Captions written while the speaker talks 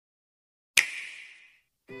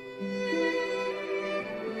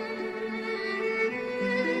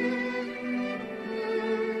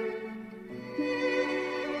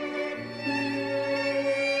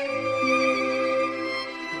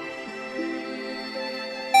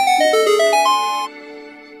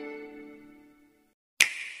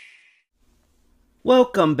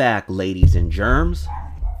Welcome back, ladies and germs.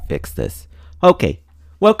 Fix this. Okay,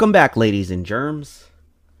 welcome back, ladies and germs.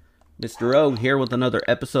 Mr. O here with another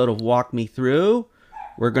episode of Walk Me Through.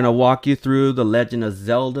 We're going to walk you through The Legend of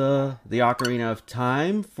Zelda, The Ocarina of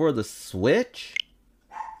Time for the Switch.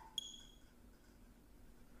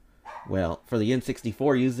 Well, for the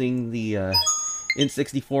N64 using the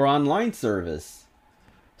N64 online service.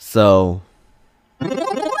 So,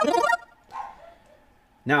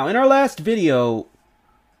 now in our last video,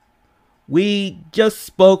 we just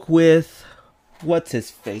spoke with, what's his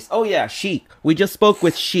face? Oh yeah, Sheik. We just spoke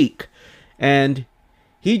with Sheik, and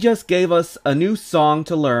he just gave us a new song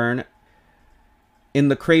to learn in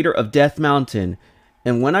the crater of Death Mountain.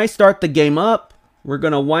 And when I start the game up, we're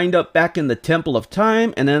going to wind up back in the Temple of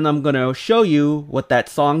Time, and then I'm going to show you what that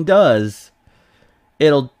song does.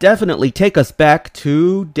 It'll definitely take us back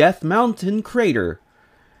to Death Mountain Crater.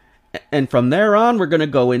 And from there on, we're going to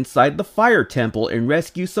go inside the Fire Temple and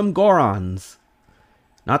rescue some gorons.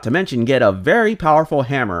 Not to mention get a very powerful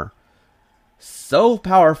hammer. So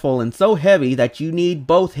powerful and so heavy that you need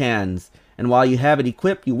both hands. And while you have it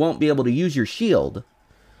equipped, you won't be able to use your shield.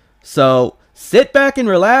 So, sit back and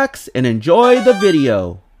relax and enjoy the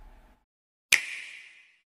video.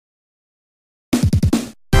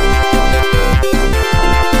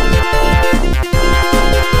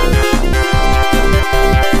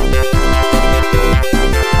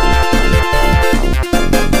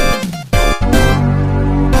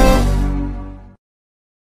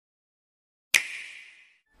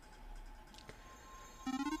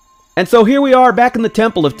 And so here we are back in the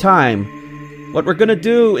Temple of Time. What we're going to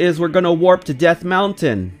do is we're going to warp to Death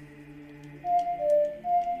Mountain.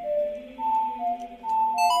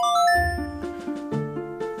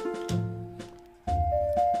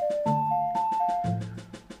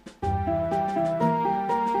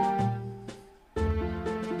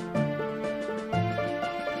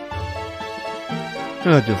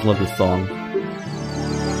 I just love this song.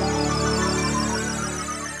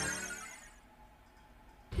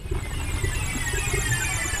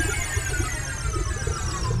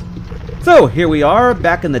 So, here we are,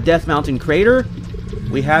 back in the Death Mountain Crater.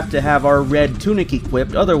 We have to have our red tunic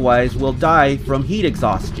equipped, otherwise we'll die from heat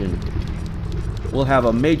exhaustion. We'll have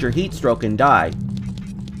a major heat stroke and die.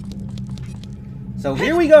 So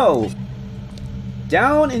here we go!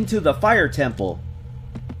 Down into the Fire Temple.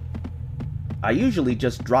 I usually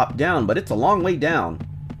just drop down, but it's a long way down.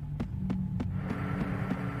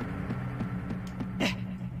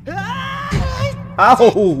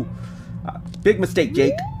 Ow! Big mistake,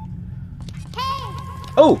 Jake.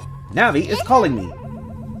 Oh! Navi is calling me.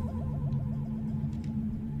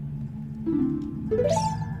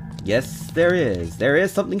 Yes, there is. There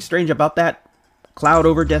is something strange about that cloud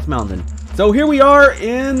over Death Mountain. So here we are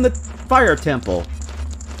in the Fire Temple.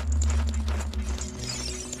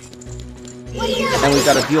 And we've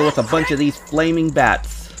got to deal with a bunch of these flaming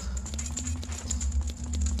bats.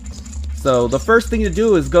 So the first thing to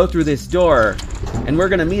do is go through this door. And we're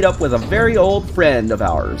going to meet up with a very old friend of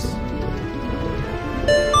ours.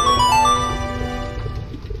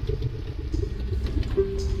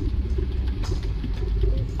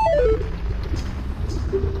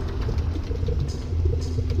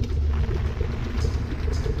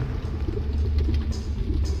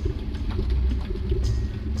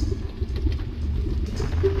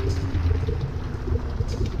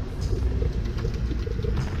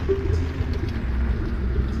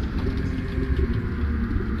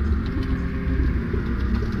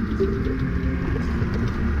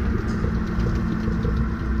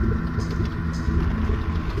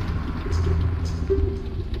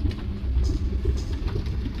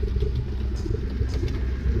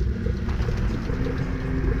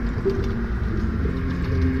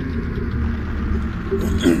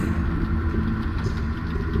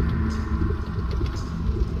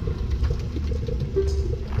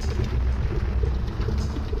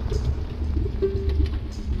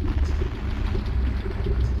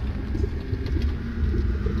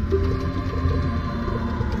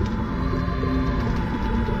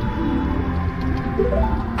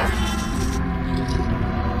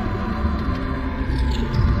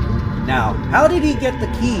 Now, how did he get the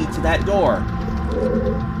key to that door?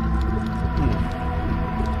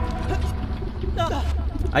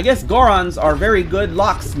 I guess gorons are very good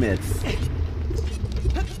locksmiths.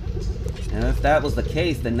 And if that was the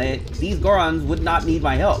case, then these gorons would not need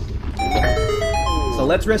my help. So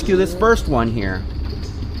let's rescue this first one here.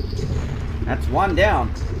 That's one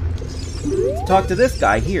down. Let's talk to this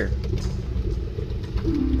guy here.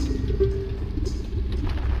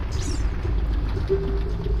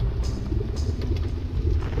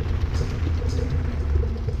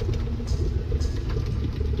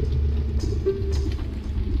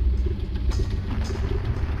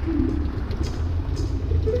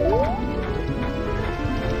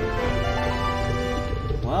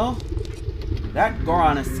 that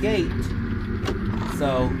Goron escaped.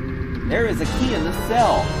 So, there is a key in the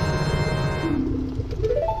cell.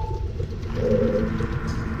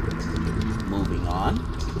 Moving on.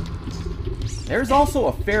 There's also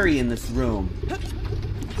a fairy in this room.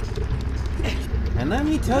 And let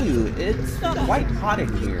me tell you, it's quite hot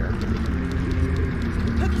in here.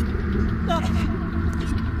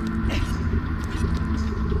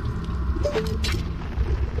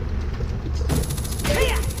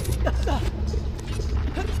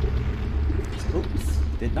 Oops,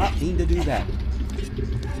 did not mean to do that.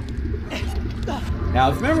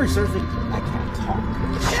 Now, if memory serves me, I can't talk.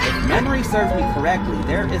 If memory serves me correctly,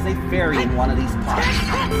 there is a fairy in one of these pots.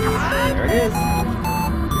 There it is.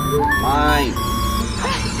 Mine.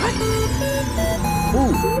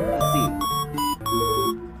 Ooh, let's see.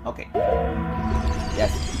 Okay.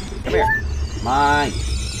 Yes. Come here. Mine.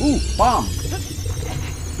 Ooh, bomb.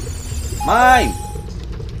 Mine.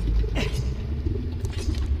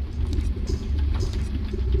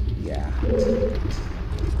 Yeah.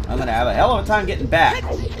 I'm gonna have a hell of a time getting back.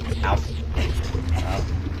 Ow.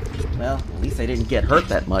 Well, at least I didn't get hurt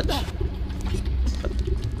that much.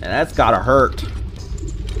 And that's gotta hurt.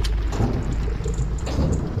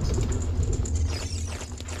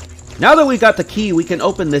 Now that we got the key, we can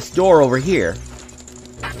open this door over here.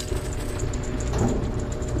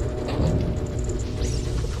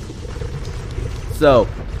 So,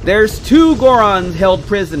 there's two gorons held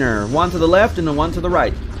prisoner. One to the left and the one to the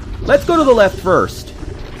right. Let's go to the left first.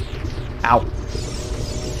 Ow.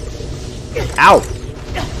 Ow.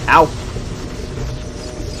 Ow.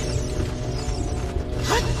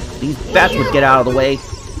 These bats would get out of the way.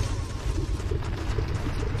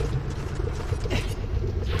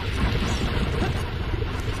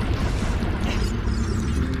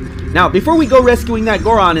 Now, before we go rescuing that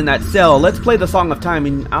Goron in that cell, let's play the Song of Time,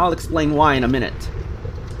 and I'll explain why in a minute.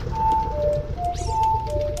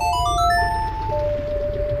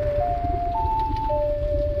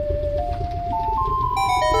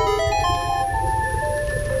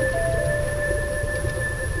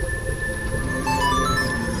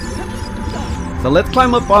 So let's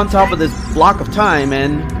climb up on top of this block of time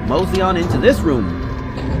and mosey on into this room.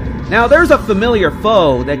 Now, there's a familiar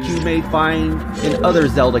foe that you may find in other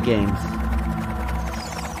Zelda games.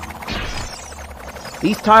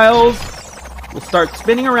 These tiles will start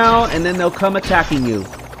spinning around and then they'll come attacking you.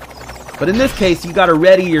 But in this case, you gotta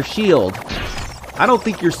ready your shield. I don't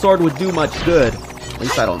think your sword would do much good. At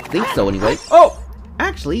least I don't think so anyway. Oh!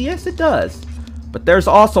 Actually, yes it does. But there's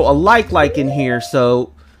also a like in here,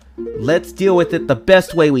 so let's deal with it the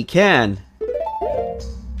best way we can.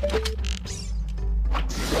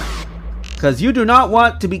 Because you do not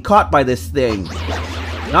want to be caught by this thing.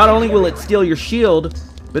 Not only will it steal your shield,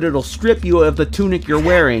 but it'll strip you of the tunic you're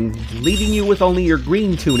wearing, leaving you with only your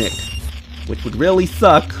green tunic, which would really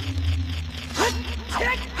suck.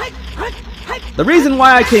 The reason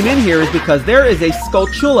why I came in here is because there is a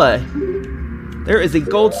Skulltula. There is a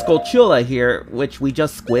gold Skulltula here, which we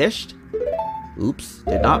just squished. Oops,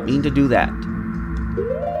 did not mean to do that.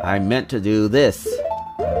 I meant to do this.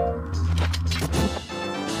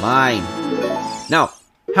 Mine. Now,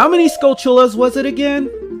 how many Skulltulas was it again?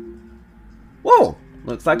 Whoa,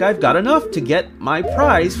 looks like I've got enough to get my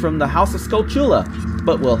prize from the House of Skulltula,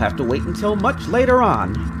 but we'll have to wait until much later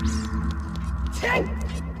on.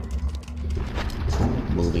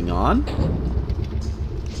 Moving on.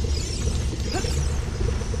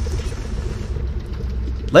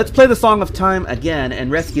 Let's play the Song of Time again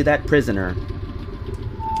and rescue that prisoner.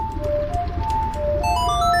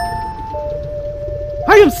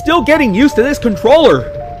 I am still getting used to this controller.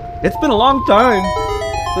 It's been a long time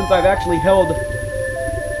since I've actually held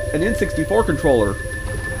an N64 controller.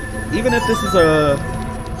 Even if this is a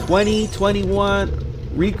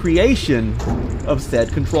 2021 recreation of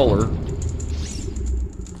said controller.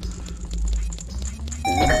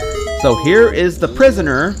 So here is the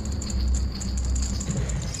prisoner.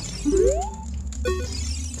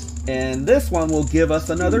 And this one will give us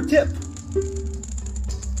another tip.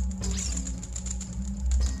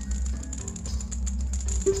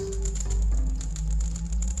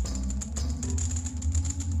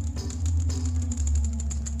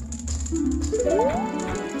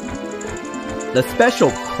 The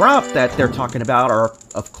special crop that they're talking about are,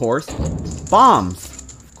 of course, bombs.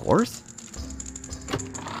 Of course.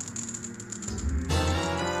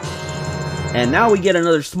 And now we get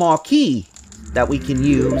another small key that we can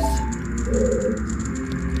use.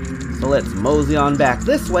 So let's mosey on back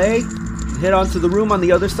this way. Head on to the room on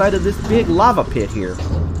the other side of this big lava pit here.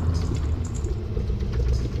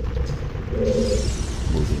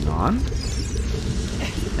 Moving on.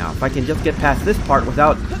 Now, if I can just get past this part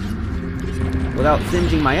without without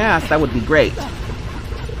singeing my ass, that would be great.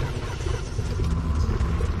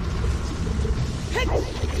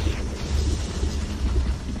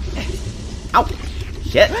 Ow!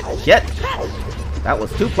 Shit! Shit! That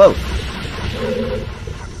was too close.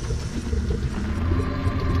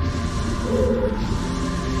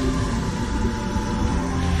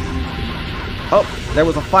 Oh, there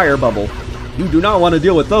was a fire bubble. You do not want to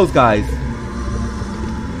deal with those guys.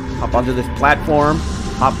 Hop onto this platform.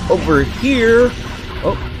 Hop over here.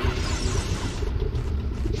 Oh.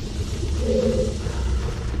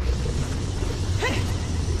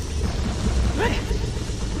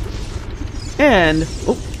 And,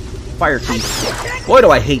 oh, fire teeth. Boy,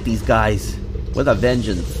 do I hate these guys. With a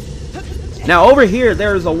vengeance. Now, over here,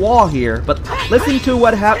 there's a wall here. But listen to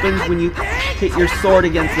what happens when you hit your sword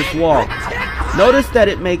against this wall. Notice that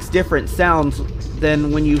it makes different sounds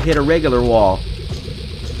than when you hit a regular wall.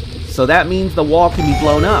 So that means the wall can be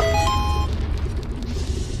blown up.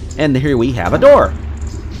 And here we have a door.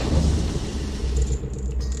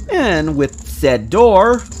 And with said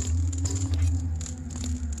door,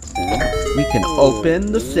 we can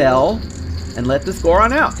open the cell and let this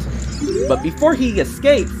goron out. But before he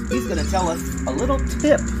escapes, he's going to tell us a little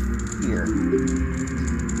tip here.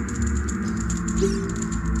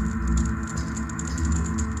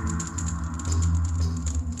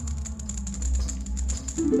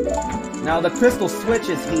 Now the crystal switch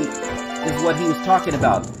is what he was talking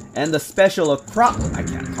about. And the special crop,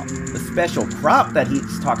 the special crop that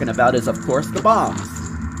he's talking about is, of course, the bombs.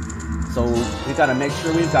 So we gotta make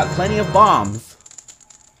sure we've got plenty of bombs.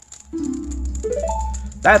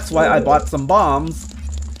 That's why I bought some bombs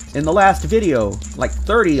in the last video, like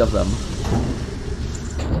 30 of them.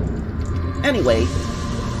 Anyway,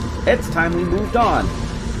 it's time we moved on.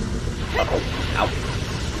 Uh-oh. Ow.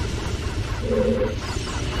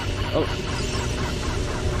 Oh.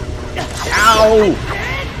 Ow!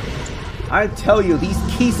 I tell you, these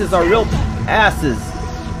pieces are real asses.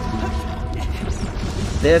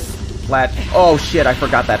 This oh shit, I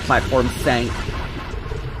forgot that platform sank.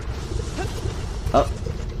 Oh.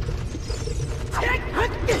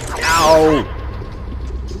 Ow!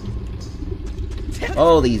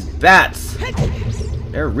 Oh, these bats.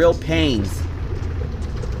 They're real pains.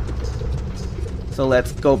 So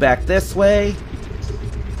let's go back this way.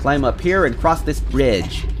 Climb up here and cross this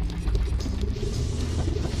bridge.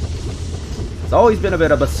 It's always been a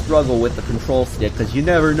bit of a struggle with the control stick, because you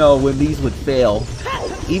never know when these would fail.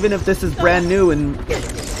 Even if this is brand new and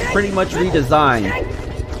pretty much redesigned.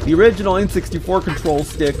 The original N64 control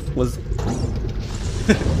stick was...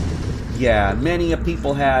 yeah, many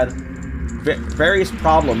people had various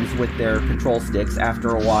problems with their control sticks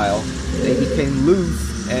after a while. They became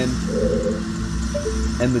loose and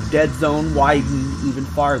the dead zone widened even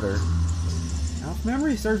farther. Now, if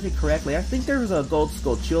memory serves me correctly, I think there was a gold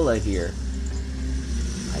Skulltula here.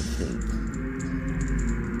 I think.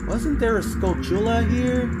 Wasn't there a Skulltula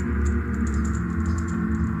here?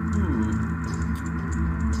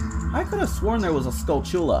 I could have sworn there was a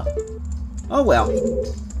Skulltula. Oh well.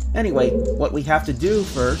 Anyway, what we have to do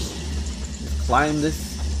first is climb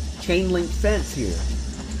this chain link fence here.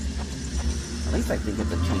 At least I think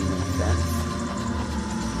it's a chain link fence.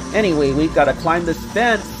 Anyway, we've got to climb this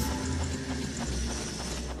fence.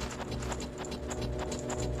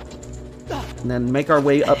 And then make our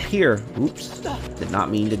way up here. Oops. Did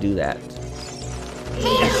not mean to do that.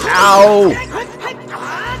 Ow!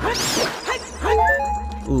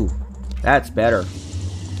 Ooh, that's better.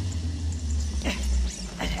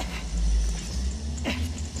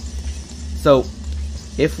 So,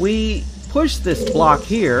 if we push this block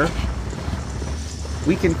here,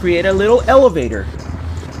 we can create a little elevator.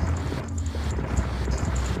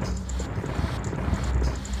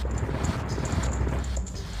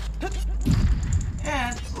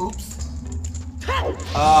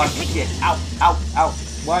 Oh shit, ow, ow, ow.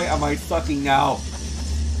 Why am I sucking now?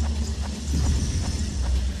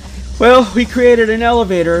 Well, we created an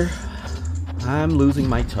elevator. I'm losing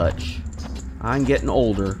my touch. I'm getting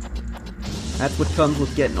older. That's what comes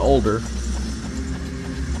with getting older.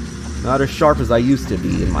 Not as sharp as I used to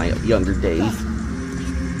be in my younger days.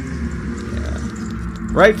 Yeah.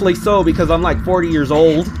 Rightfully so, because I'm like 40 years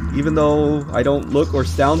old, even though I don't look or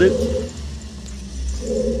sound it.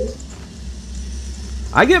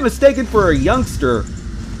 I get mistaken for a youngster.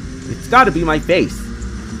 It's gotta be my face.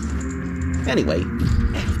 Anyway,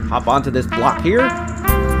 hop onto this block here.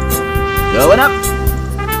 Going up.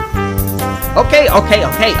 Okay.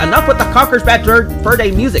 Enough with the Conker's Bad Fur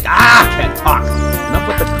Day music. Ah, can't talk. Enough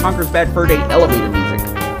with the Conker's Bad Fur Day elevator music.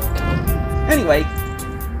 Anyway,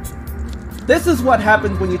 this is what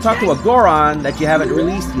happens when you talk to a Goron that you haven't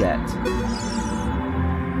released yet.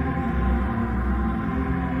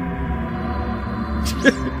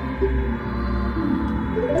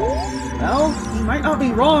 Well, he might not be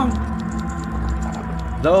wrong.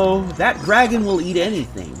 Though, that dragon will eat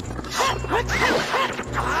anything.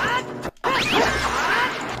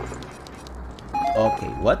 Okay,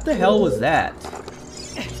 what the hell was that?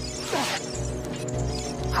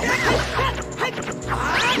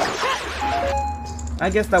 I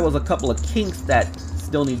guess that was a couple of kinks that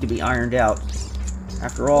still need to be ironed out.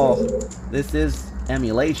 After all, this is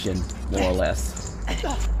emulation, more or less.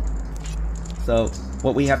 So,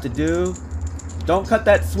 what we have to do... Don't cut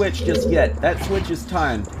that switch just yet. That switch is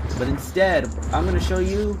timed. But instead, I'm going to show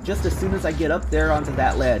you just as soon as I get up there onto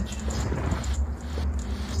that ledge.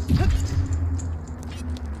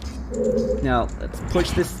 Now, let's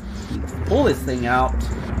pull this thing out.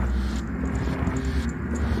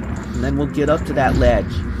 And then we'll get up to that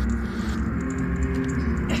ledge.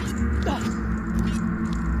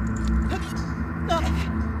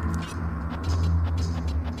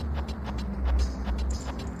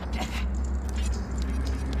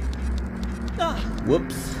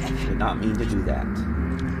 Whoops, did not mean to do that.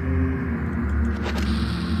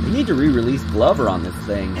 We need to re-release Glover on this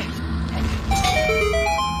thing.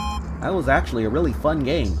 That was actually a really fun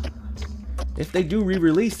game. If they do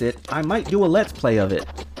re-release it, I might do a Let's Play of it.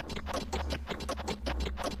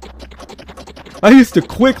 I used to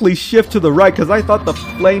quickly shift to the right because I thought the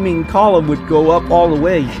flaming column would go up all the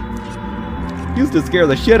way. It used to scare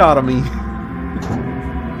the shit out of me.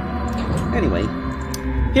 Anyway,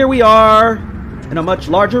 here we are in a much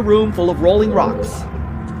larger room full of rolling rocks.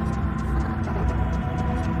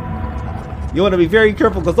 You want to be very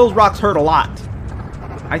careful because those rocks hurt a lot.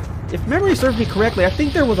 If memory serves me correctly, I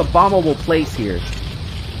think there was a bombable place here.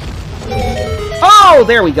 Oh,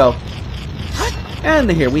 there we go.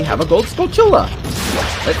 And here we have a gold Skulltula.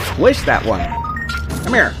 Let's squish that one.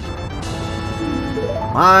 Come here.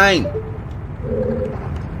 Mine.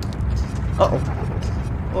 Uh-oh.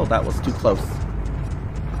 Oh, that was too close.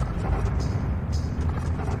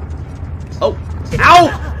 Oh. Ow!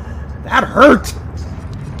 That hurt!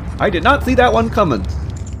 I did not see that one coming.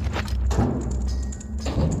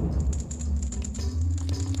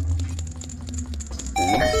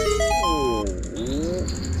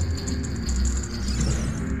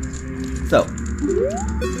 So,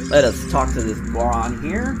 let us talk to this goron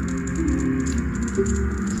here.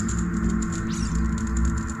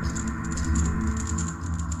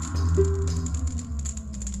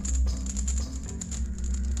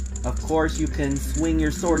 Of course, you can swing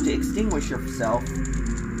your sword to extinguish yourself.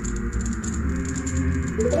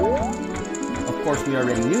 Of course, we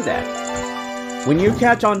already knew that. When you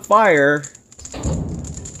catch on fire,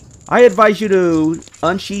 I advise you to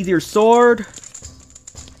unsheath your sword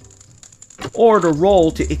or to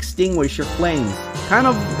roll to extinguish your flames. Kind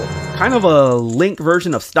of a Link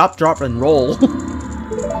version of stop, drop, and roll. Like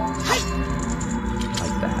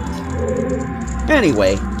that.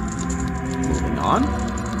 Anyway, moving on.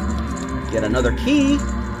 Get another key.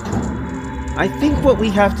 I think what we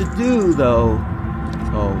have to do, though...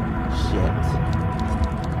 Oh, shit.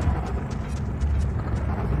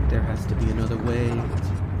 There has to be another way.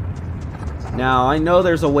 Now, I know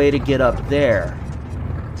there's a way to get up there.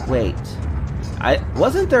 Wait.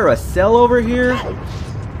 Wasn't there a cell over here?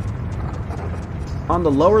 On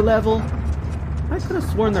the lower level? I could have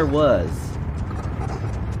sworn there was.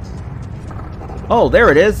 Oh, there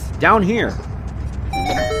it is. Down here.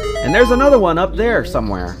 And there's another one up there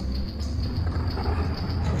somewhere.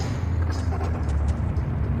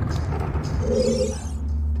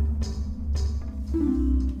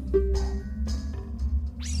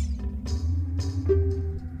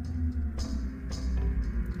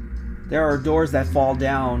 There are doors that fall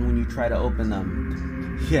down when you try to open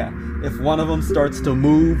them. Yeah, if one of them starts to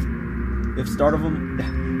move, if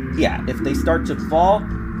they start to fall,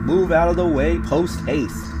 move out of the way post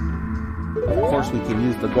haste. Of course, we can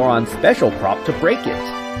use the Goron special crop to break it.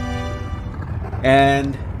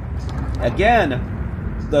 And again,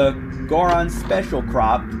 the Goron special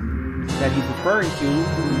crop that he's referring to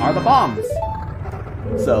are the bombs.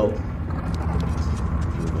 So,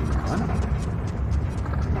 moving on.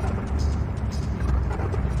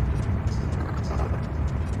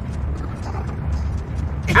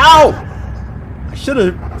 Ow!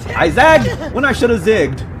 I zagged when I should have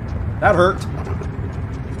zigged. That hurt.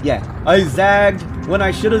 Yeah, I zagged when I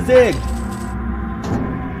should have zigged.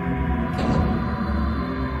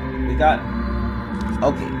 We got...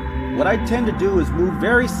 Okay, what I tend to do is move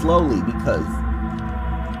very slowly because...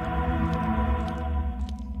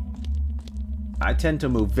 I tend to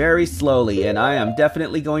move very slowly, and I am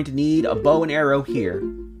definitely going to need a bow and arrow here.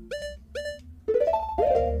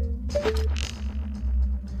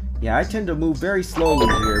 Yeah, I tend to move very slowly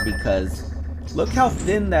here because look how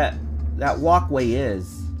thin that that walkway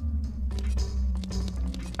is.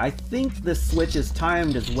 I think this switch is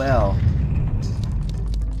timed as well.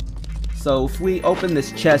 So if we open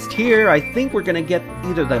this chest here, I think we're gonna get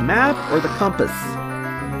either the map or the compass.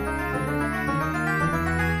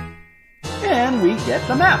 And we get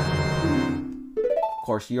the map. Of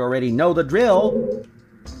course, you already know the drill.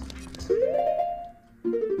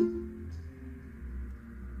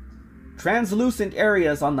 Translucent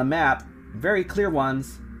areas on the map, very clear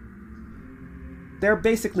ones. They're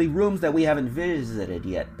basically rooms that we haven't visited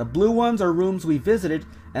yet. The blue ones are rooms we visited,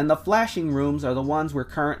 and the flashing rooms are the ones we're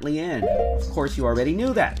currently in. Of course, you already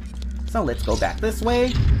knew that. So let's go back this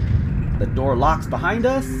way. The door locks behind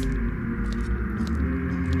us.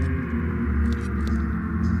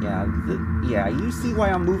 Yeah, you see why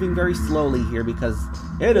I'm moving very slowly here, because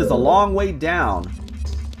it is a long way down.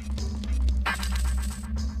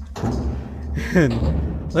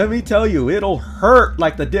 And let me tell you, it'll hurt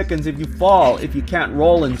like the dickens if you fall, if you can't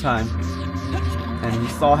roll in time. And you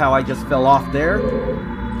saw how I just fell off there?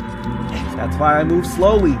 That's why I move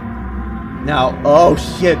slowly. Now, oh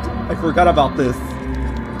shit, I forgot about this.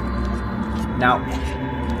 Now,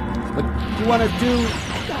 what you want to do...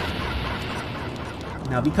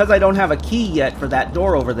 Now, because I don't have a key yet for that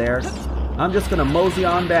door over there, I'm just going to mosey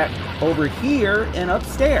on back over here and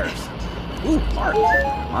upstairs. Ooh, heart.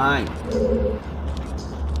 Mine.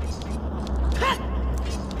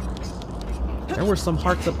 There were some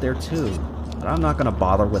hearts up there too, but I'm not going to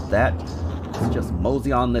bother with that. Let's just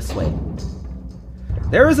mosey on this way.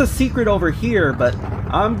 There is a secret over here, but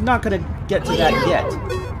I'm not going to get to that yet.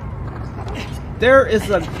 There is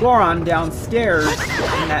a goron downstairs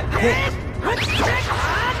in that pit.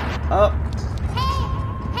 Up.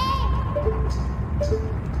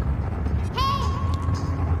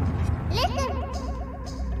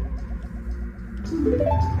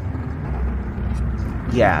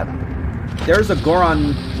 Yeah, there's a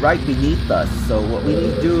goron right beneath us, so what we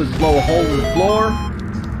need to do is blow a hole in the floor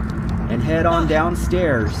and head on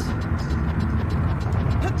downstairs.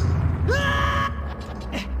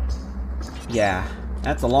 Yeah,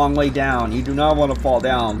 that's a long way down. You do not want to fall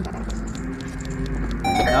down.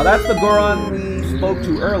 Now that's the goron we spoke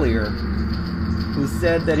to earlier, who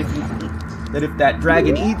said that if that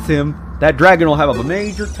dragon eats him, that dragon will have a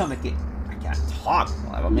major stomach ache. I can't talk.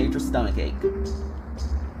 Will have a major stomach ache.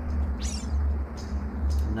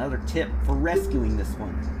 Another tip for rescuing this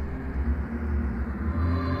one.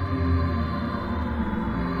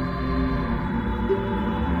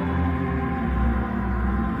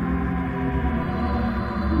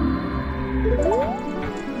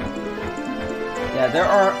 Yeah, there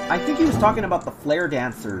are... I think he was talking about the flare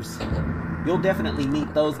dancers. You'll definitely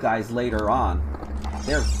meet those guys later on.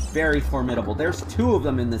 They're very formidable. There's 2 of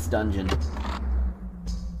them in this dungeon.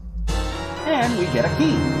 And we get a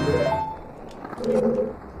key.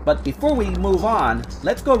 But before we move on,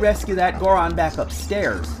 let's go rescue that goron back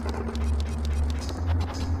upstairs.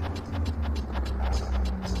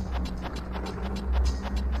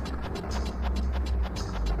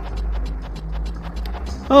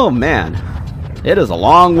 Oh man, it is a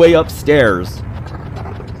long way upstairs.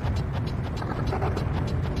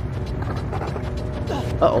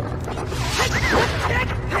 Uh-oh.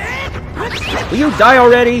 Will you die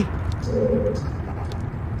already?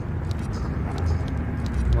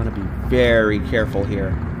 I want to be very careful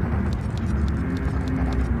here.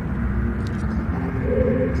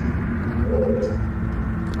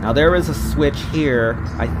 Now there is a switch here.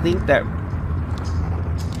 I think that...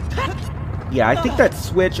 Yeah, I think that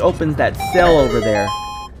switch opens that cell over there.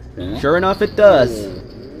 Sure enough, it does.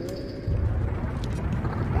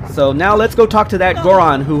 So now let's go talk to that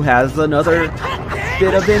goron who has another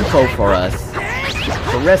bit of info for us.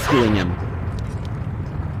 For rescuing him.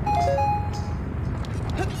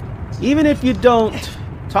 Even if you don't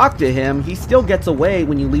talk to him, he still gets away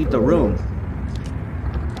when you leave the room.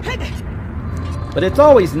 But it's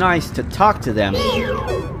always nice to talk to them.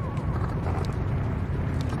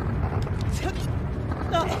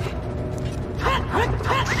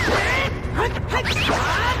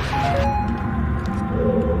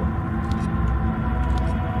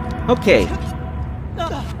 Okay.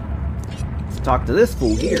 Let's talk to this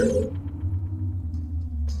fool here.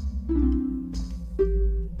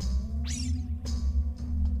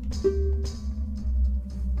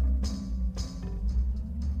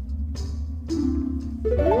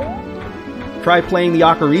 Try playing the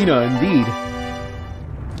Ocarina, indeed.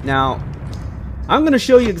 Now, I'm going to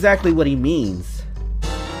show you exactly what he means.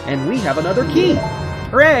 And we have another key.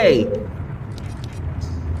 Hooray!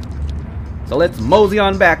 So let's mosey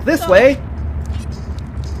on back this way.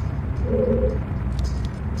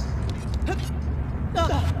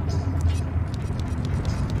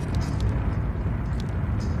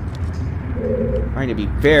 Trying to be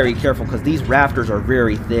very careful because these rafters are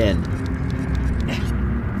very thin.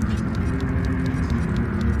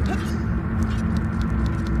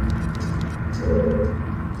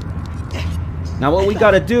 Now what we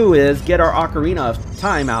gotta do is get our Ocarina of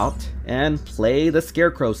Time out and play the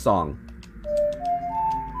Scarecrow song.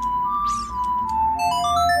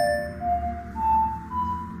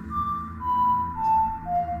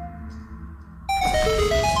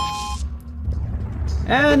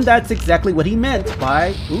 And that's exactly what he meant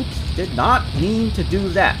by, oops, did not mean to do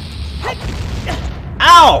that.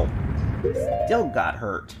 Ow! Still got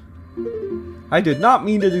hurt. I did not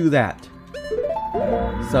mean to do that.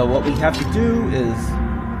 So what we have to do is...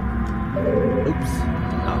 Oops,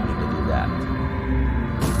 did not mean to do that.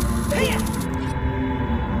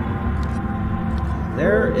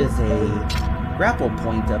 There is a grapple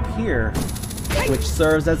point up here, which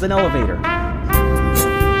serves as an elevator.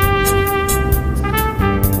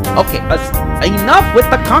 Okay, enough with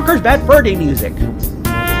the Conker's Bad Fur Day music.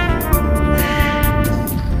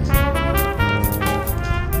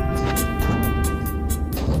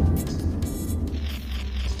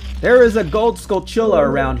 There is a gold Skulltula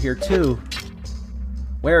around here too.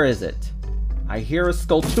 Where is it? I hear a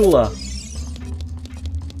Skulltula.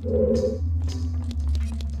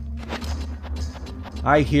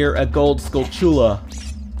 I hear a gold Skulltula.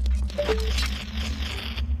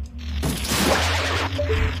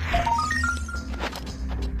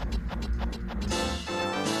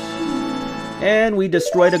 And we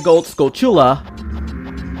destroyed a gold Skulltula.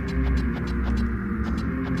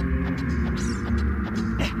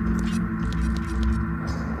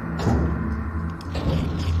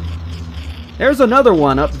 There's another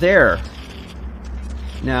one up there.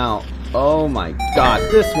 Now, oh my god,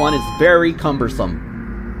 this one is very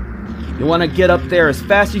cumbersome. You want to get up there as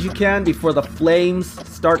fast as you can before the flames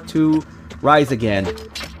start to rise again.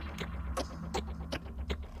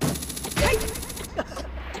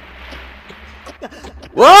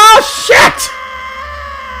 Oh shit!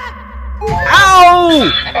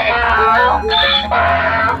 Ow!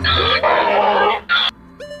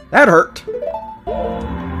 That hurt.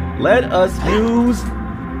 Let us use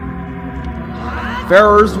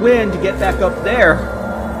Farrer's Wind to get back up there.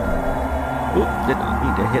 Oop, did not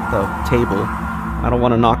need to hit the table. I don't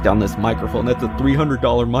want to knock down this microphone. That's a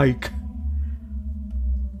 $300 mic.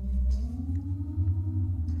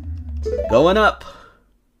 Going up.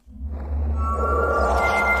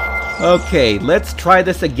 Okay, let's try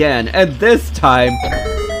this again. And this time,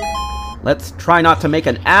 let's try not to make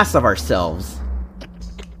an ass of ourselves.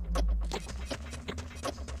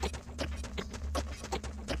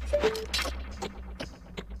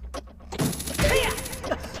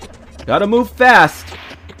 Gotta move fast.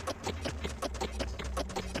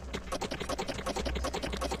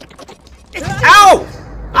 Ow!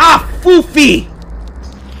 Ah, foofy!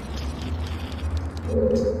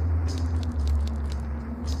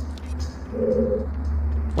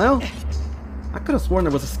 Well, I could have sworn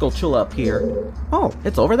there was a Skulltula up here. Oh,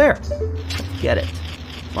 it's over there. Let's get it.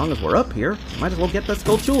 As long as we're up here, might as well get the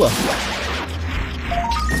Skulltula.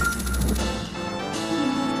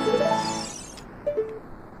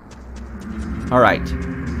 Alright,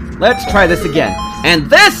 let's try this again. And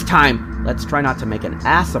this time, let's try not to make an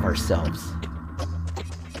ass of ourselves.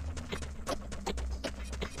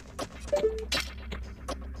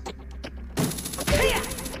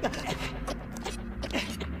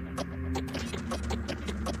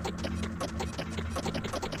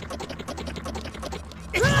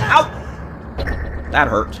 Ow! That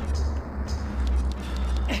hurt.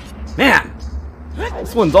 Man,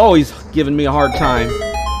 this one's always giving me a hard time.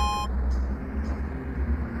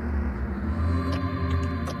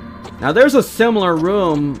 Now there's a similar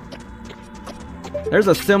room. There's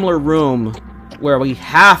a similar room where we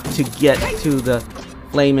have to get to the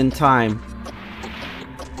flame in time.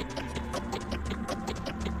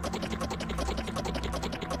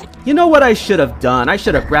 You know what I should have done? I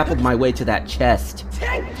should have grappled my way to that chest.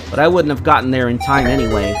 But I wouldn't have gotten there in time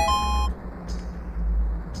anyway.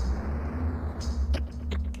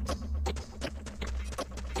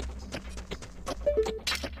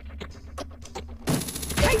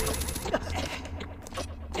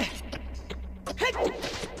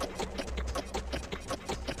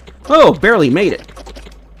 Oh, barely made it.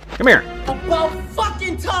 Come here. About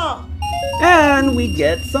fucking time! And we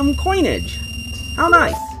get some coinage. How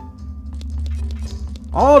nice.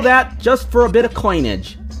 All that just for a bit of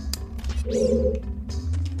coinage.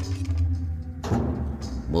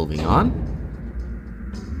 Moving on.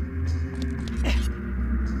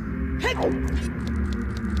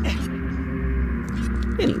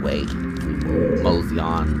 Anyway, we will mosey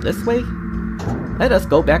on this way. Let us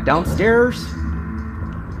go back downstairs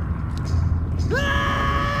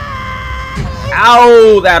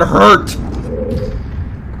Ow, that hurt!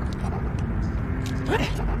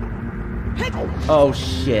 Oh,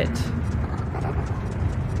 shit.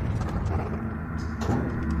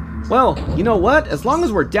 Well, you know what? As long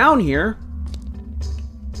as we're down here...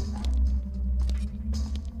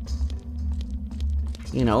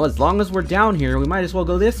 You know, as long as we're down here, we might as well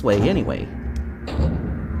go this way anyway.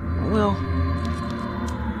 Well...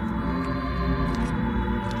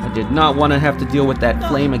 I did not want to have to deal with that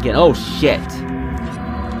flame again. Oh, shit.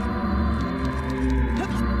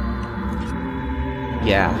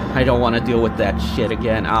 Yeah, I don't want to deal with that shit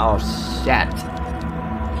again. Oh, shit.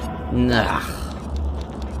 Nah.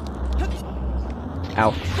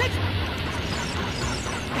 Ow.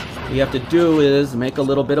 What you have to do is make a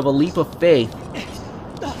little bit of a leap of faith.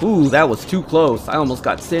 Ooh, that was too close. I almost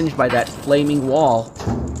got singed by that flaming wall.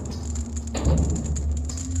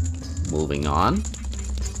 Moving on.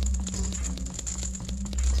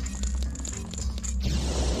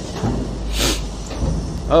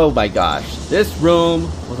 Oh my gosh, this room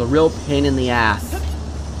was a real pain in the ass.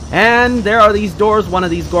 And there are these doors one of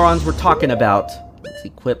these gorons were talking about. Let's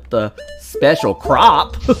equip the special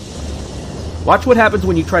crop. Watch what happens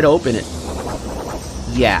when you try to open it.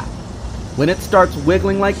 Yeah. When it starts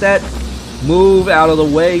wiggling like that, move out of the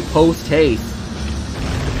way post-haste.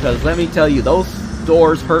 Because let me tell you, those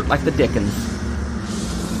doors hurt like the dickens.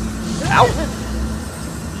 Ow!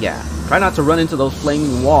 Yeah, try not to run into those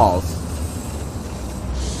flaming walls.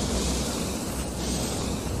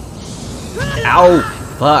 Ow!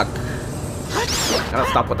 Fuck. Gotta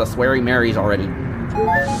stop with the sweary Marys already.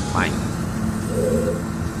 Fine.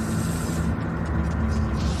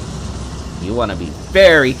 You want to be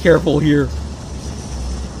very careful here.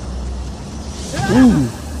 Ooh.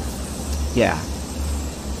 Yeah.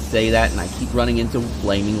 Say that and I keep running into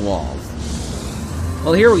flaming walls.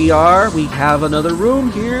 Well, here we are. We have another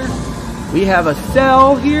room here. We have a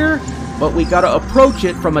cell here, but we gotta approach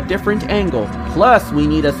it from a different angle. Plus, we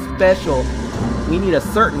need a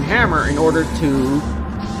certain hammer in order to...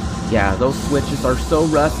 Yeah, those switches are so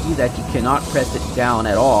rusty that you cannot press it down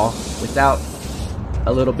at all without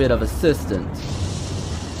a little bit of assistance.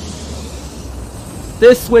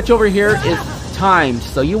 This switch over here is timed,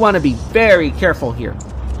 so you want to be very careful here.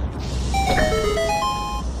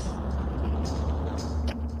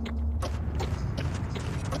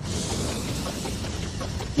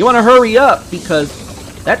 You want to hurry up because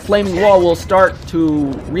that flaming wall will start to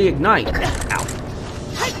reignite. Ow.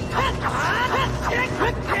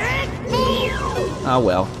 Oh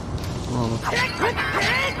well.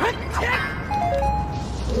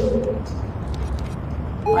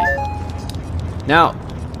 Now,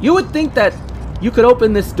 you would think that you could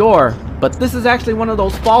open this door, but this is actually one of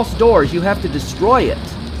those false doors. You have to destroy it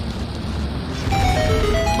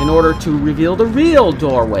in order to reveal the real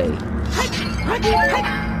doorway.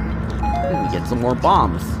 And we get some more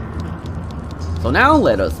bombs. So now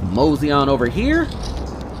let us mosey on over here.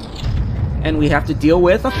 And we have to deal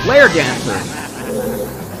with a flare dancer.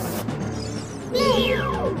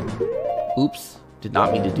 Oops, did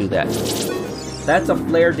not mean to do that. That's a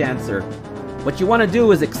flare dancer. What you want to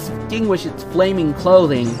do is extinguish its flaming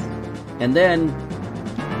clothing and then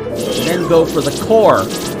go for the core.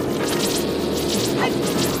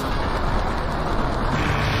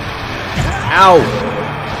 Ow!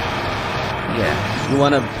 Yeah, you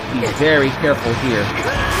want to be very careful here.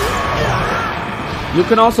 You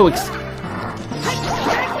can also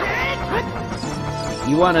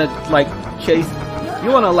you want to like chase,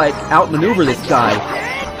 you want to like outmaneuver this guy.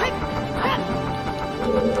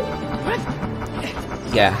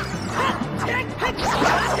 Yeah.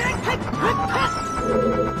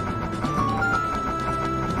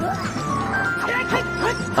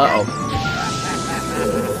 Uh-oh.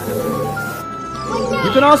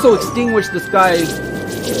 You can also extinguish this guy.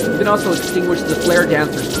 You can also extinguish the flare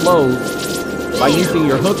dancer's clothes by using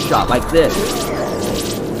your hookshot like this.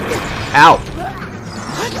 Ow.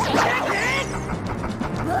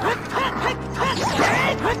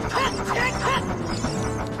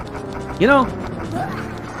 You know,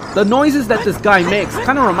 the noises that this guy makes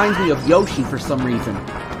kind of reminds me of Yoshi for some reason.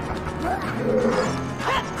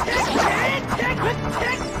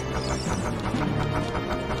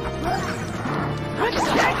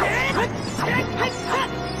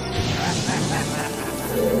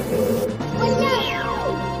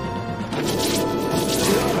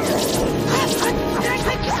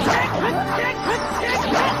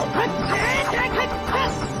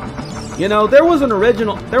 You know, there was another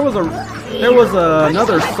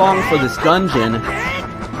song for this dungeon,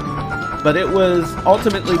 but it was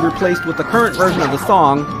ultimately replaced with the current version of the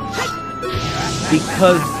song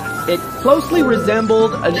because it closely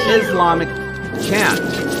resembled an Islamic chant.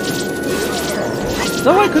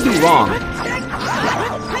 Though I could be wrong.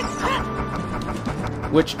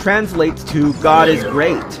 Which translates to God is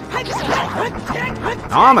great.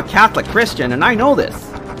 Now, I'm a Catholic Christian and I know this.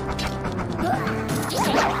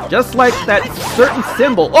 Just like that certain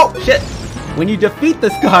symbol. Oh, shit! When you defeat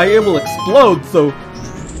this guy, it will explode, so...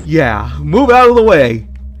 yeah, move out of the way.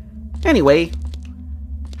 Anyway,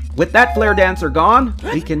 with that flare dancer gone,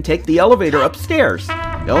 we can take the elevator upstairs.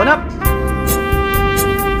 Going up.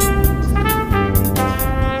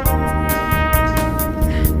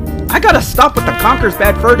 I gotta stop with the Conker's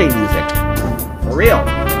Bad Fur Day music. For real.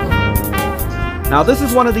 Now this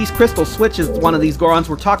is one of these crystal switches, one of these gorons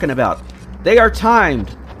we're talking about. They are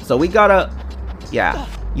timed, so we gotta... yeah,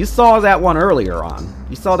 you saw that one earlier on.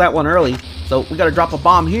 You saw that one early, so we gotta drop a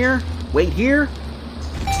bomb here, wait here,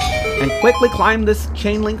 and quickly climb this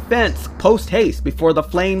chain link fence post-haste before the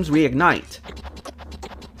flames reignite.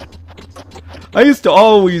 I used to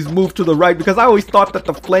always move to the right because I always thought that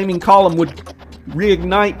the flaming column would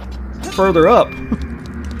reignite further up.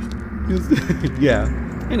 Yeah.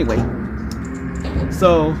 Anyway.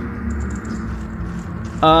 So,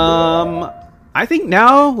 I think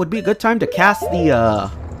now would be a good time to cast the,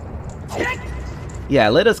 yeah,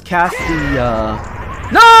 let us cast the,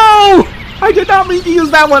 no! I did not mean to use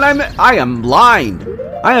that one. I am blind.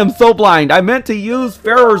 I am so blind. I meant to use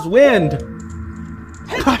Farrer's Wind.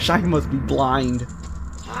 Gosh, I must be blind.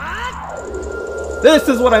 This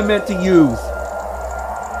is what I meant to use.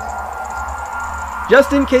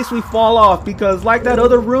 Just in case we fall off, because like that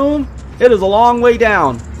other room, it is a long way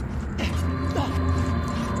down.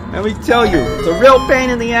 Let me tell you, it's a real pain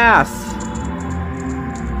in the ass.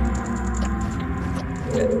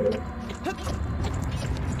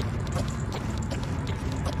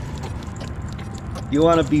 You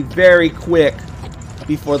want to be very quick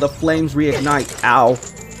before the flames reignite. Ow.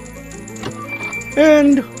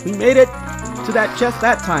 And we made it to that chest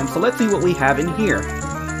that time, so let's see what we have in here.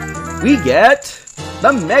 We get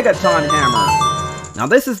the Megaton Hammer. Now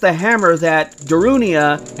this is the hammer that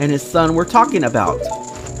Darunia and his son were talking about.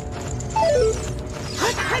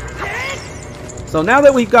 So now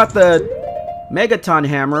that we've got the Megaton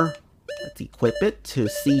Hammer, let's equip it to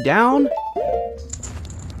see down.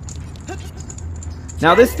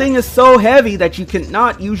 Now this thing is so heavy that you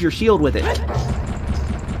cannot use your shield with it.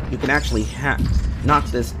 You can actually knock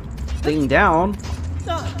this thing down.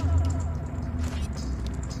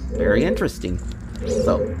 Very interesting.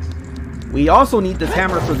 So, we also need this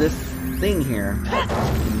hammer for this thing here.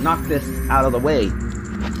 Knock this out of the way.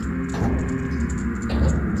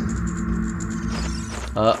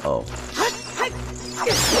 Uh-oh.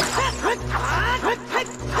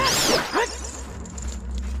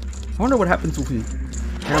 I wonder what happens if we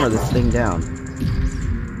hammer this thing down.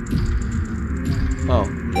 Oh,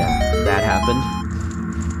 yeah, that happened.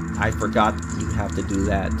 I forgot you have to do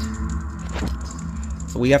that.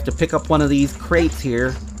 So we have to pick up one of these crates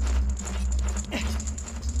here.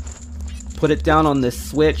 Put it down on this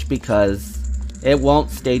switch because it won't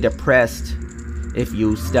stay depressed if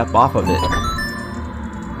you step off of it.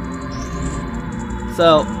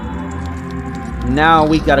 So, now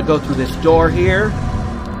we gotta go through this door here.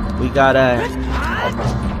 We gotta...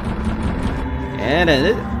 and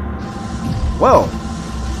it... whoa!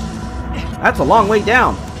 That's a long way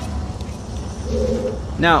down.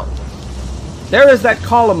 Now, there is that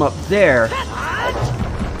column up there.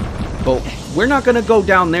 But we're not gonna go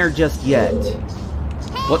down there just yet.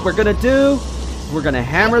 What we're gonna do, we're gonna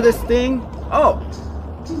hammer this thing. Oh!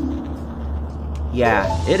 Yeah,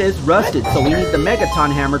 it is rusted, so we need the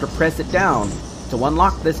Megaton Hammer to press it down to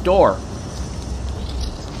unlock this door.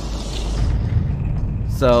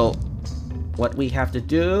 So, what we have to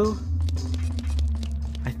do...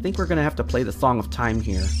 I think we're gonna have to play the Song of Time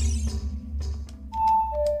here.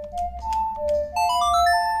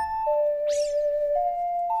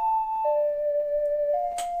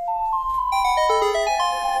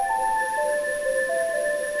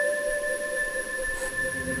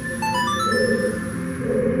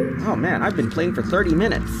 Oh man, I've been playing for 30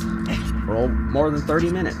 minutes. For more than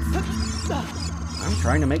 30 minutes. I'm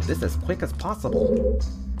trying to make this as quick as possible.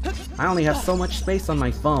 I only have so much space on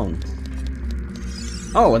my phone.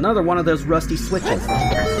 Oh, another one of those rusty switches.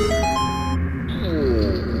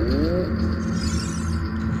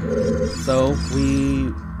 So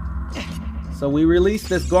we release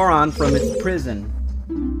this Goron from its prison.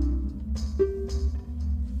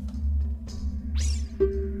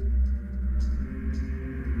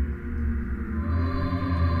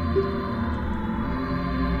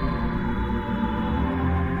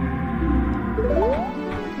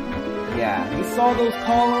 Yeah. Yeah, you saw those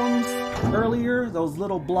columns earlier? Those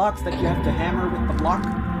little blocks that you have to hammer with the block?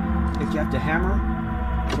 That you have to hammer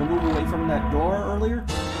to move away from that door earlier?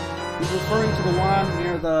 He's referring to the one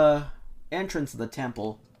near the entrance of the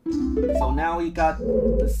temple. So now we got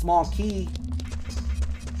the small key.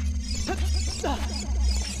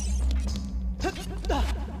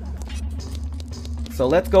 So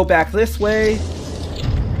let's go back this way.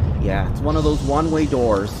 Yeah, it's one of those one-way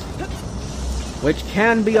doors, which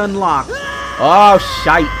can be unlocked. Oh,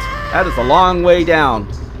 shite. That is a long way down.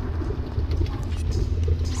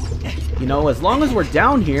 You know, as long as we're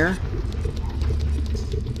down here...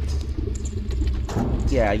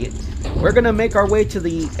 Yeah, we're gonna make our way to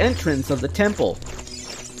the entrance of the temple.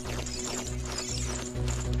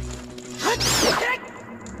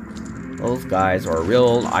 Those guys are a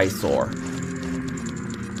real eyesore.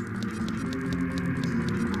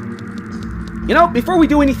 You know, before we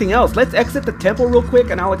do anything else, let's exit the temple real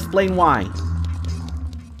quick and I'll explain why.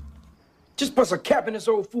 Just bust a cap in this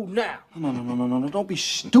old fool now. No. Don't be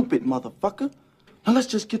stupid, motherfucker. Now let's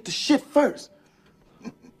just get the shit first.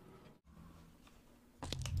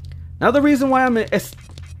 Now the reason why I'm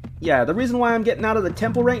getting out of the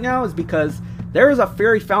temple right now is because there is a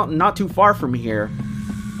fairy fountain not too far from here,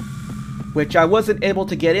 which I wasn't able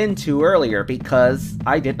to get into earlier because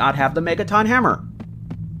I did not have the Megaton Hammer.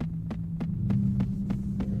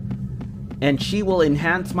 And she will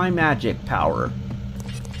enhance my magic power,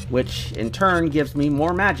 which in turn gives me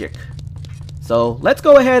more magic. So let's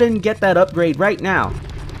go ahead and get that upgrade right now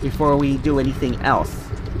before we do anything else.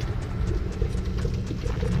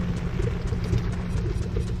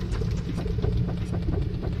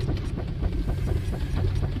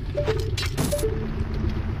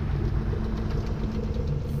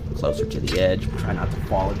 Closer to the edge, try not to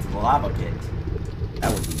fall into the lava pit.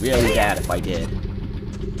 That would be really bad if I did.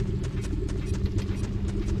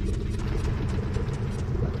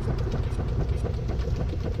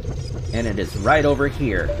 And it is right over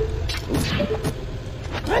here.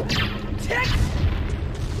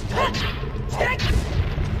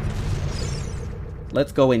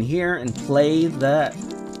 Let's go in here and play that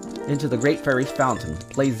into the Great Fairy's Fountain.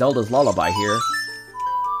 Play Zelda's Lullaby here.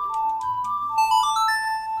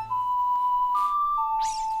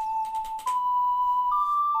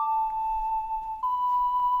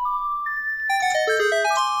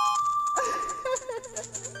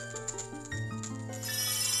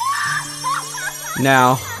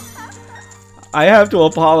 Now, I have to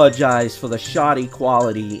apologize for the shoddy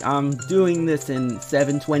quality. I'm doing this in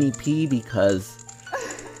 720p because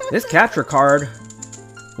this capture card,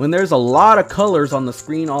 when there's a lot of colors on the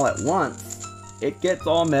screen all at once, it gets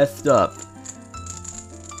all messed up.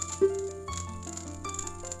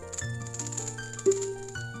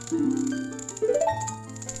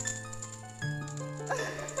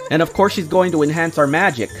 And of course she's going to enhance our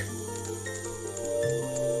magic.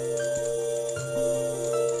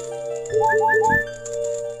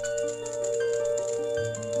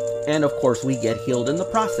 And of course we get healed in the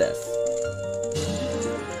process.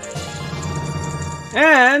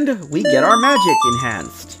 And we get our magic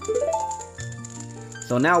enhanced.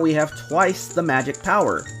 So now we have twice the magic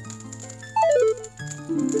power.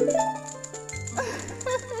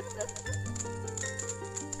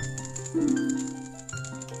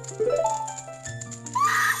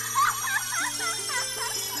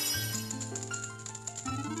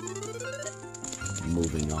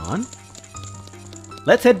 Moving on.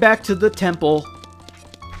 Let's head back to the temple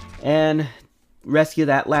and rescue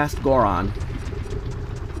that last goron.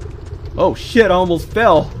 Oh shit, I almost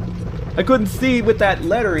fell. I couldn't see with that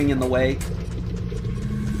lettering in the way.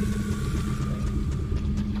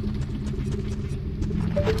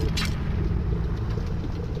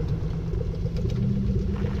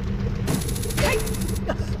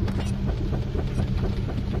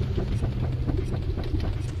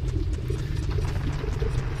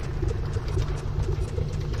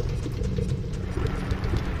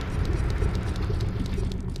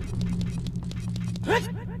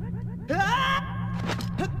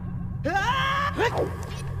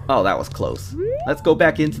 Oh, that was close. Let's go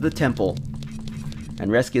back into the temple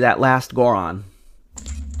and rescue that last goron. I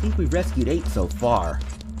think we've rescued 8 so far.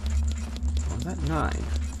 Or was that 9?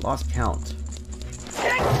 Lost count.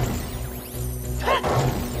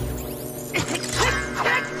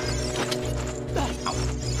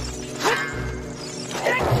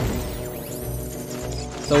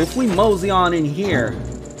 So if we mosey on in here,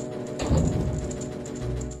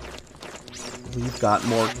 we've got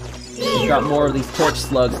more of these torch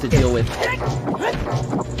slugs to deal with.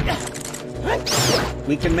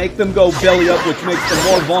 We can make them go belly up, which makes them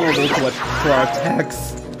more vulnerable to our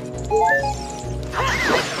attacks.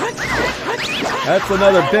 That's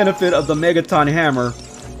another benefit of the Megaton Hammer.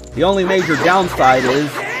 The only major downside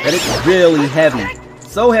is that it's really heavy.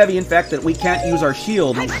 So heavy, in fact, that we can't use our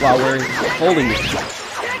shield while we're holding it.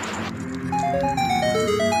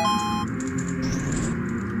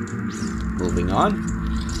 Moving on.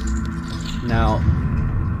 Now,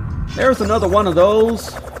 there's another one of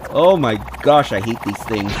those. Oh my gosh, I hate these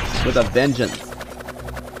things with a vengeance.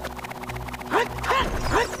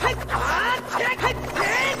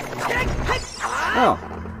 Oh,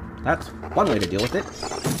 that's one way to deal with it.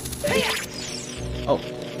 Oh,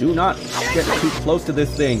 do not get too close to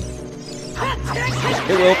this thing.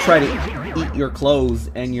 It will try to eat your clothes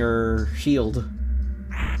and your shield.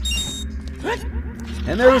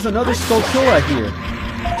 And there is another Skulltula here.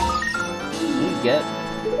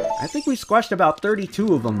 I think we squashed about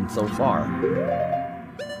 32 of them so far.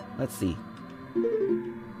 Let's see.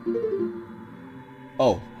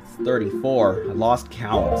 Oh, it's 34. I lost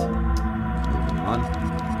count. Moving on.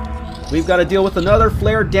 We've got to deal with another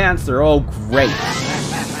Flare Dancer. Oh, great.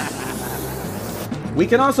 We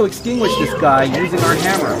can also extinguish this guy using our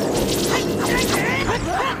hammer.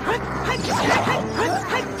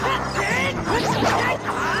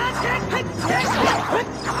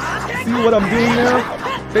 See what I'm doing there?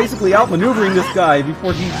 Basically outmaneuvering this guy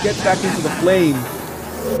before he gets back into the flame.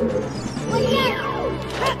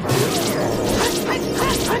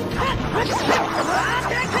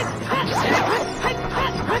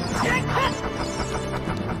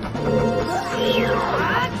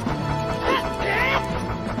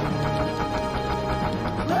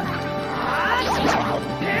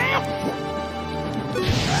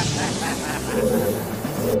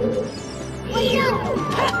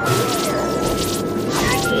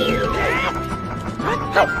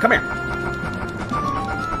 Oh, come here.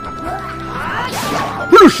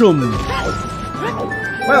 Finish him!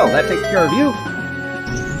 Well, that takes care of you.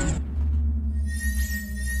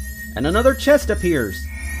 And another chest appears.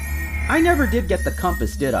 I never did get the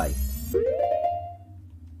compass, did I?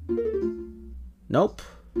 Nope.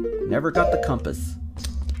 Never got the compass.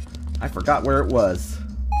 I forgot where it was.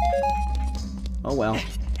 Oh well.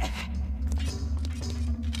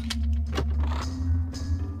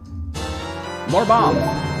 More bombs!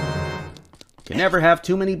 Can never have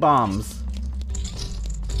too many bombs.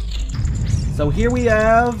 So here we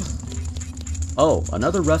have... Oh,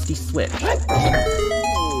 another rusty switch.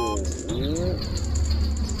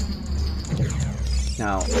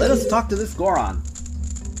 Now, let us talk to this Goron.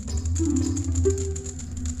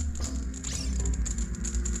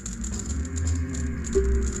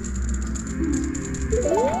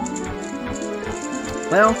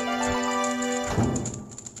 Well...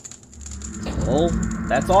 Oh,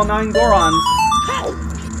 that's all 9 Gorons.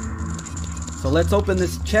 So let's open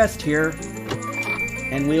this chest here,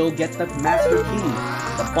 and we'll get the master key.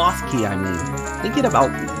 The boss key, I mean. Thinking about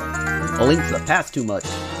A Link to the Past too much.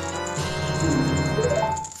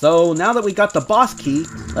 So now that we got the boss key,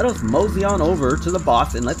 let us mosey on over to the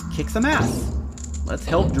boss and let's kick some ass. Let's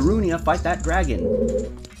help Darunia fight that dragon.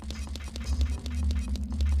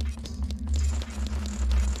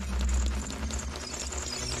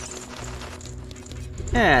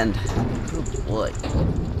 And, oh boy.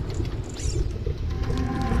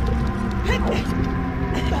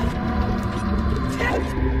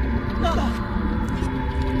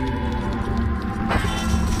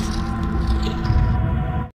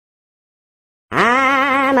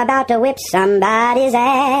 I'm about to whip somebody's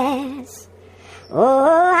ass.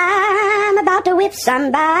 Oh, I'm about to whip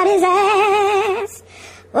somebody's ass.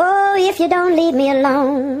 Oh, if you don't leave me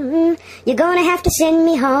alone, you're gonna have to send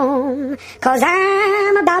me home, 'cause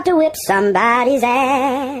I'm about to whip somebody's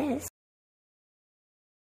ass.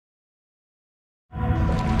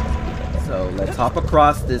 So let's hop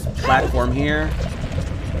across this platform here.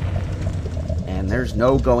 And there's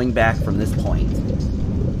no going back from this point.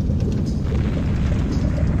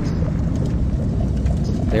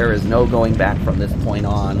 There is no going back from this point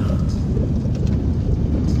on.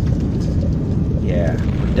 Yeah,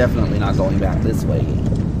 we're definitely not going back this way.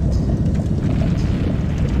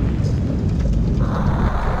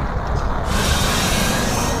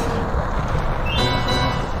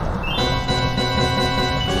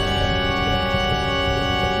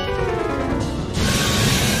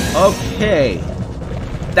 Okay.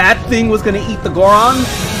 That thing was gonna eat the Gorons?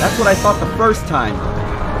 That's what I thought the first time.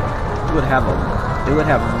 It would have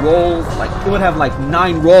rolls, it would have like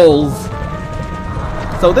 9 rolls.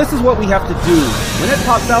 So this is what we have to do. When it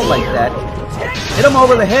pops out like that, hit him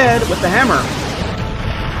over the head with the hammer.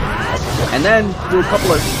 And then do a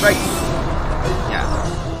couple of strikes. Yeah.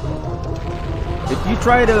 If you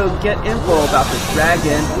try to get info about this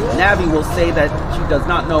dragon, Navi will say that she does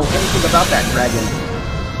not know anything about that dragon.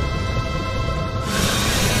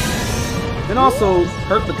 And also,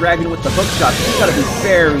 hurt the dragon with the hookshot. You gotta be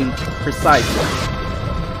very precise.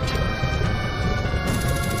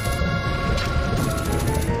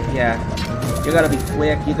 Yeah, you gotta be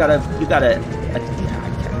quick. You have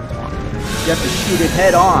to shoot it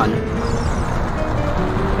head on.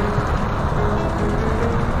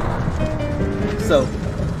 So,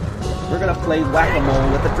 we're gonna play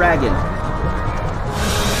whack-a-mole with the dragon.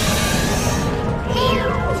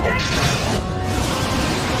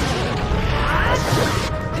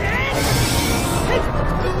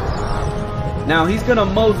 Now he's gonna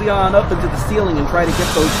mosey on up into the ceiling and try to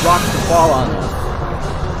get those rocks to fall on us.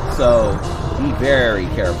 So, be very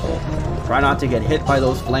careful. Try not to get hit by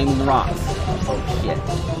those flaming rocks. Oh shit.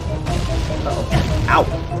 Uh-oh. Ow!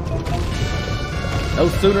 No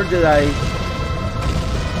sooner did I...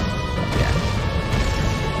 Yeah.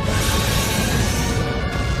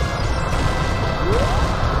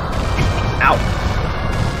 Ow!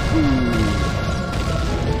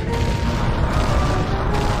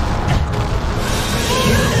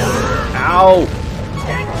 Ow!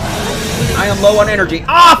 I am low on energy.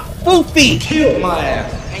 Ah! Foofy! Kill my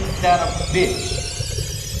ass. Ain't that a bitch?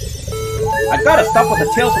 I've got to stop with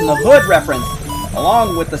the Tales from the Hood reference,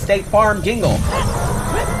 along with the State Farm jingle.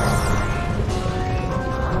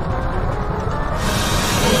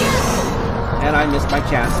 And I missed my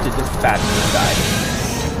chance to dispatch this guy.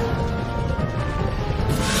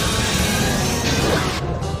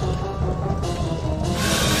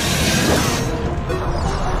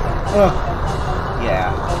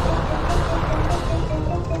 Yeah.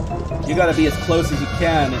 You gotta be as close as you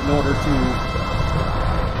can in order to...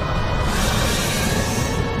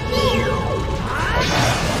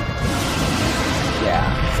 Yeah.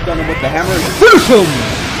 Stun him with the hammer and finish him!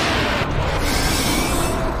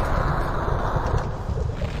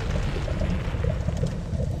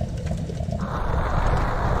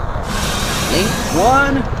 Link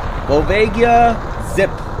 1, Volvagia,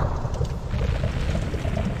 zip.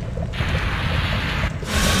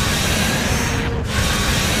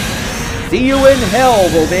 See you in hell,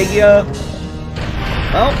 Volvagia.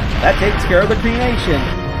 Well, that takes care of the creation.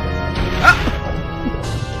 Ah!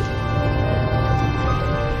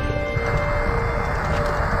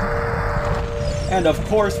 And of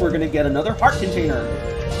course, we're gonna get another heart container.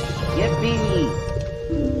 Yippee!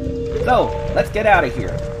 So, let's get out of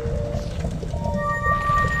here.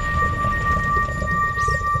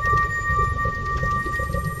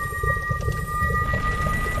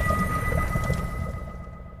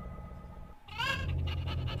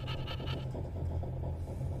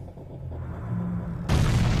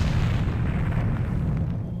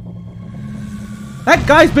 That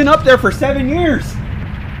guy's been up there for 7 years!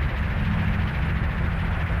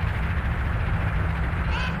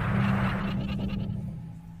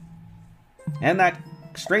 And that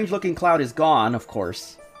strange-looking cloud is gone, of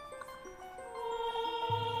course.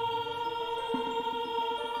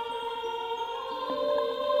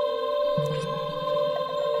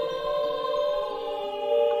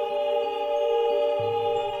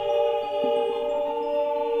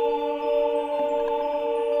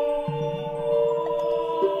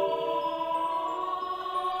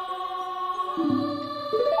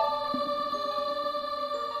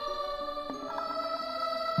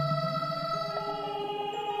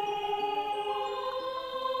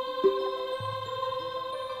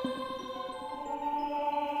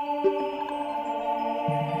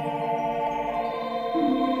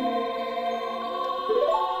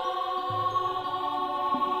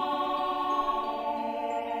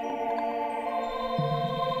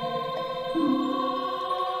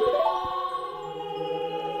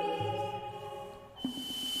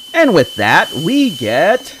 And with that, we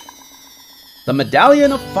get the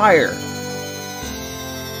Medallion of Fire.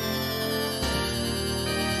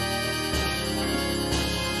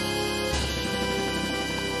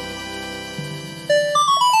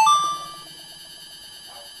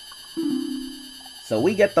 So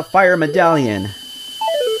we get the Fire Medallion,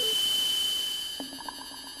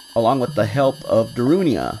 along with the help of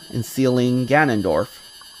Darunia in sealing Ganondorf.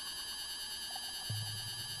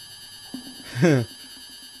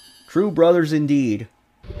 True brothers indeed.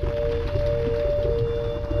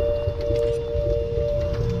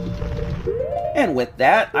 And with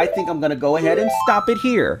that, I think I'm going to go ahead and stop it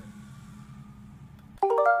here.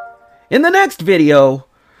 In the next video,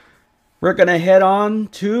 we're going to head on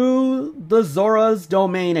to the Zora's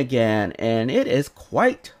domain again. And it is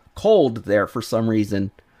quite cold there for some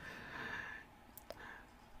reason.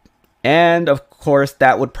 And, of course,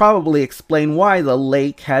 that would probably explain why the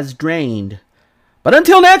lake has drained. But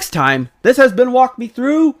until next time, this has been Walk Me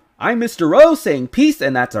Through. I'm Mr. Rose saying peace,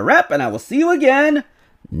 and that's a wrap, and I will see you again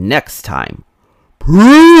next time.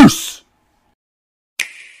 Peace!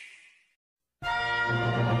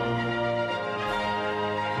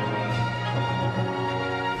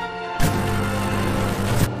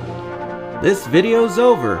 This video's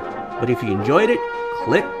over, but if you enjoyed it,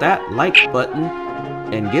 click that like button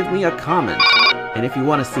and give me a comment. And if you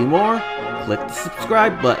want to see more, click the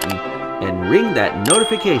subscribe button and ring that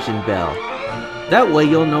notification bell. That way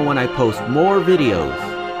you'll know when I post more videos.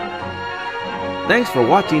 Thanks for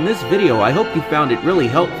watching this video. I hope you found it really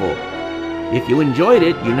helpful. If you enjoyed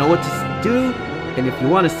it, you know what to do. And if you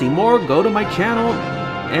want to see more, go to my channel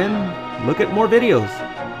and look at more videos.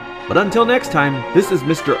 But until next time, this is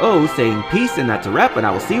Mr. O saying peace, and that's a wrap, and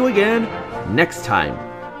I will see you again next time.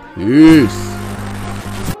 Peace!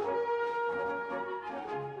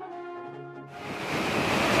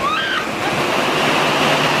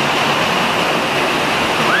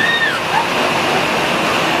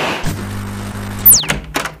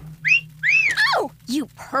 You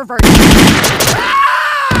pervert!